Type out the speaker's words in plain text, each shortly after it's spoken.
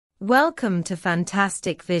Welcome to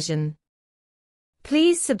Fantastic Vision.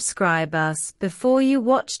 Please subscribe us before you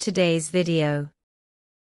watch today's video.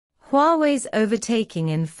 Huawei's overtaking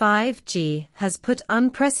in 5G has put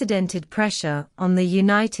unprecedented pressure on the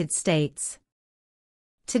United States.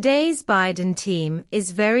 Today's Biden team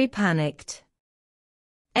is very panicked.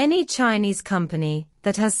 Any Chinese company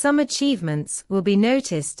that has some achievements will be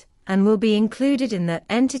noticed and will be included in the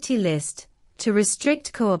Entity List to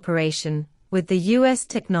restrict cooperation with the U.S.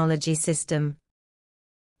 technology system.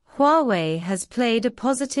 Huawei has played a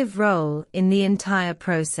positive role in the entire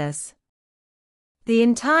process. The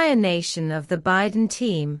entire nation of the Biden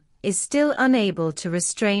team is still unable to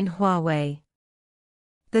restrain Huawei.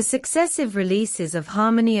 The successive releases of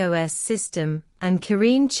HarmonyOS system and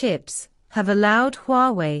Kirin chips have allowed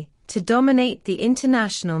Huawei to dominate the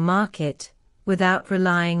international market without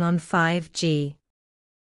relying on 5G.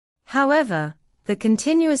 However, the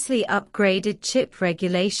continuously upgraded chip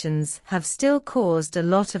regulations have still caused a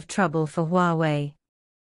lot of trouble for Huawei.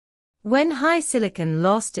 When HiSilicon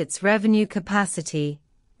lost its revenue capacity,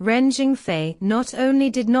 Ren Zhengfei not only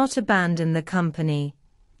did not abandon the company,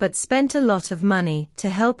 but spent a lot of money to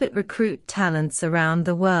help it recruit talents around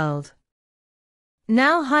the world.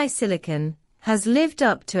 Now HiSilicon has lived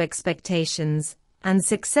up to expectations and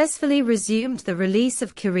successfully resumed the release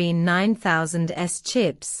of Kirin 9000S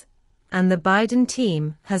chips, and the Biden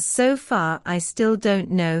team has so far I still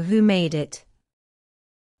don't know who made it.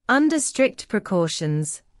 Under strict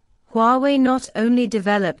precautions, Huawei not only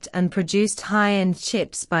developed and produced high-end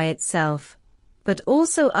chips by itself, but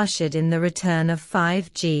also ushered in the return of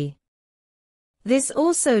 5G. This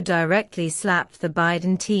also directly slapped the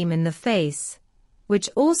Biden team in the face, which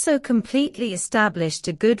also completely established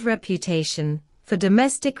a good reputation for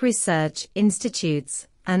domestic research institutes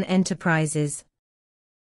and enterprises.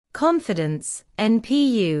 Confidence,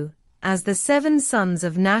 NPU, as the Seven Sons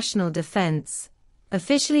of National Defense,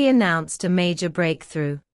 officially announced a major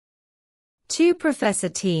breakthrough. Two professor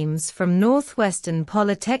teams from Northwestern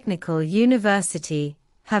Polytechnical University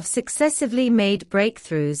have successively made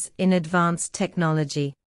breakthroughs in advanced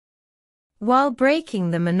technology. While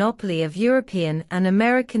breaking the monopoly of European and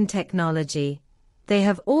American technology, they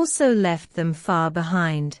have also left them far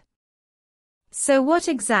behind. So what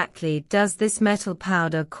exactly does this metal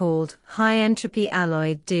powder called high-entropy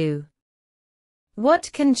alloy do? What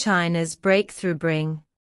can China's breakthrough bring?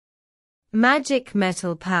 Magic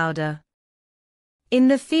metal powder. In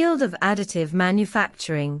the field of additive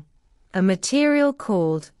manufacturing, a material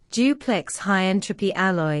called duplex high-entropy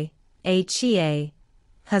alloy, HEA,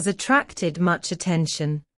 has attracted much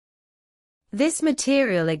attention. This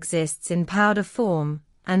material exists in powder form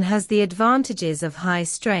and has the advantages of high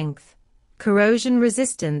strength, corrosion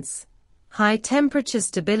resistance, high temperature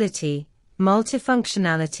stability,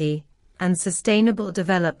 multifunctionality, and sustainable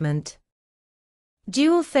development.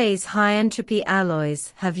 Dual-phase high-entropy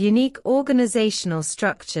alloys have unique organizational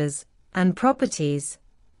structures and properties,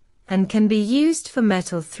 and can be used for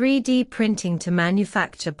metal 3D printing to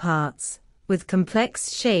manufacture parts with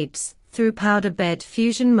complex shapes through powder bed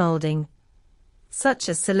fusion molding, such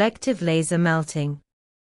as selective laser melting.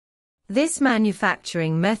 This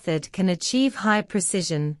manufacturing method can achieve high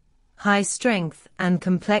precision, high strength, and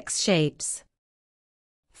complex shapes.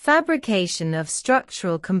 Fabrication of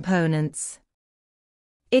structural components.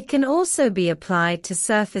 It can also be applied to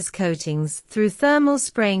surface coatings through thermal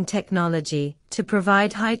spraying technology to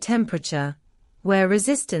provide high temperature, wear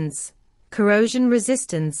resistance, corrosion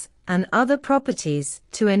resistance, and other properties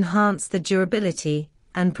to enhance the durability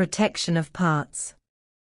and protection of parts.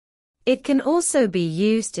 It can also be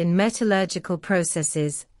used in metallurgical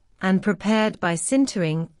processes and prepared by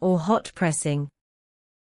sintering or hot pressing.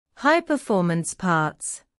 High-performance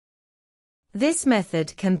parts. This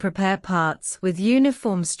method can prepare parts with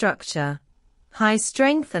uniform structure, high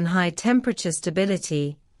strength and high temperature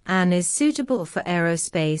stability, and is suitable for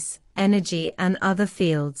aerospace, energy, and other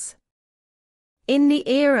fields. In the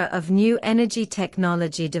era of new energy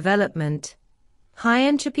technology development,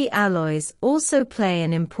 high-entropy alloys also play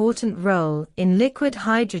an important role in liquid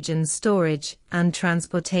hydrogen storage and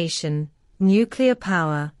transportation, nuclear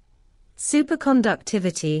power,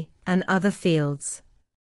 superconductivity, and other fields.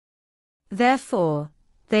 Therefore,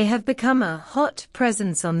 they have become a hot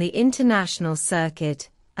presence on the international circuit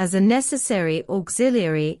as a necessary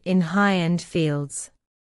auxiliary in high-end fields.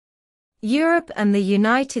 Europe and the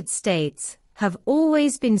United States have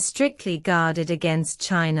always been strictly guarded against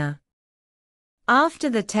China. After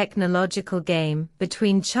the technological game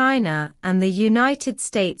between China and the United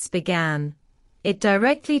States began, it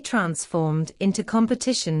directly transformed into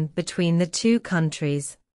competition between the two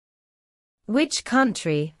countries. Which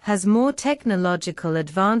country has more technological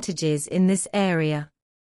advantages in this area?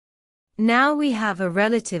 Now we have a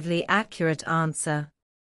relatively accurate answer.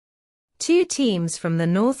 Two teams from the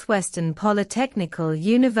Northwestern Polytechnical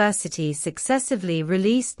University successively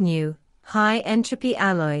released new, high-entropy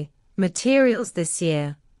alloy materials this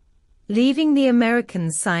year, leaving the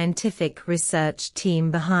American scientific research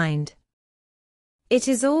team behind. It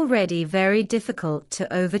is already very difficult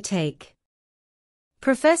to overtake.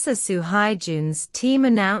 Professor Su Haijun's team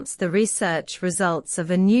announced the research results of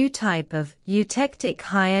a new type of eutectic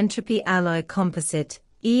high-entropy alloy composite,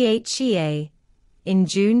 EHEA, in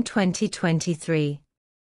June 2023.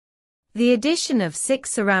 The addition of 6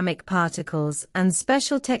 ceramic particles and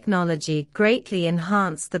special technology greatly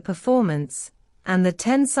enhanced the performance, and the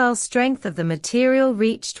tensile strength of the material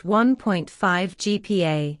reached 1.5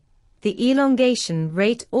 GPa. The elongation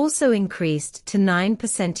rate also increased to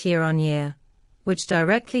 9% year-on-year, which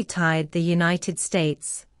directly tied the United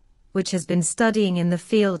States, which has been studying in the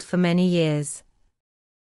field for many years.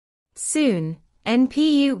 Soon,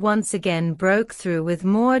 NPU once again broke through with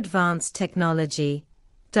more advanced technology,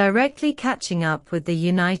 directly catching up with the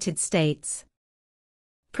United States.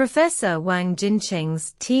 Professor Wang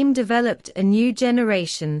Jincheng's team developed a new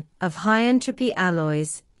generation of high-entropy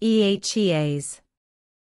alloys, EHEAs.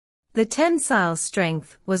 The tensile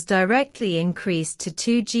strength was directly increased to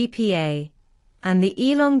 2 GPa, and the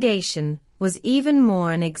elongation was even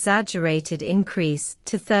more an exaggerated increase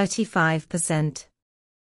to 35%.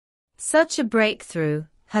 Such a breakthrough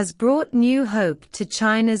has brought new hope to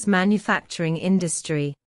China's manufacturing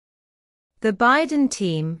industry. The Biden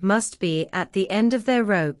team must be at the end of their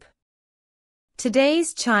rope.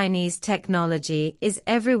 Today's Chinese technology is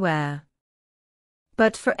everywhere.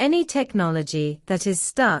 But for any technology that is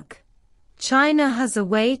stuck, China has a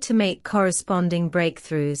way to make corresponding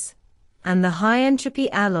breakthroughs, and the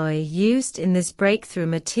high-entropy alloy used in this breakthrough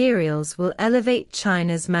materials will elevate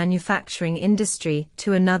China's manufacturing industry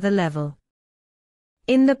to another level.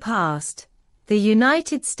 In the past, the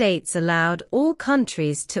United States allowed all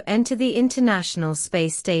countries to enter the International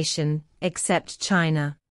Space Station, except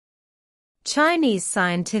China. Chinese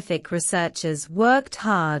scientific researchers worked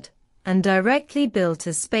hard and directly built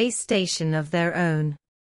a space station of their own.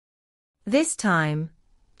 This time,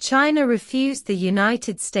 China refused the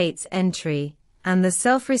United States entry and the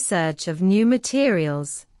self-research of new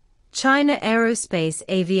materials. China Aerospace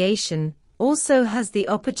Aviation also has the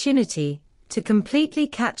opportunity to completely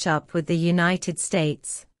catch up with the United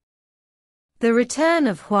States. The return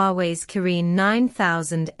of Huawei's Kirin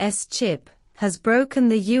 9000S chip has broken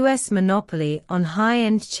the US monopoly on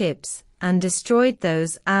high-end chips and destroyed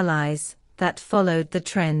those allies that followed the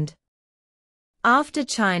trend. After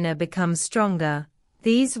China becomes stronger,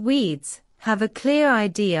 these weeds have a clear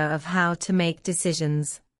idea of how to make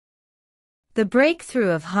decisions. The breakthrough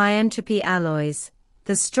of high-entropy alloys,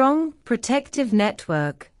 the strong protective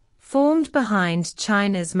network formed behind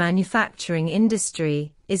China's manufacturing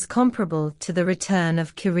industry, is comparable to the return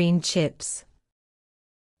of Kirin chips.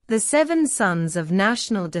 The 7 sons of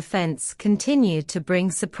national defense continue to bring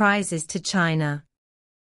surprises to China.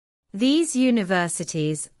 These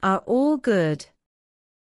universities are all good.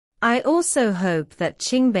 I also hope that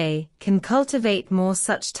Qingbei can cultivate more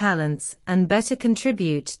such talents and better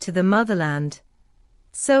contribute to the motherland,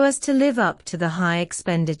 so as to live up to the high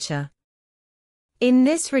expenditure. In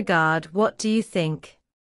this regard, what do you think?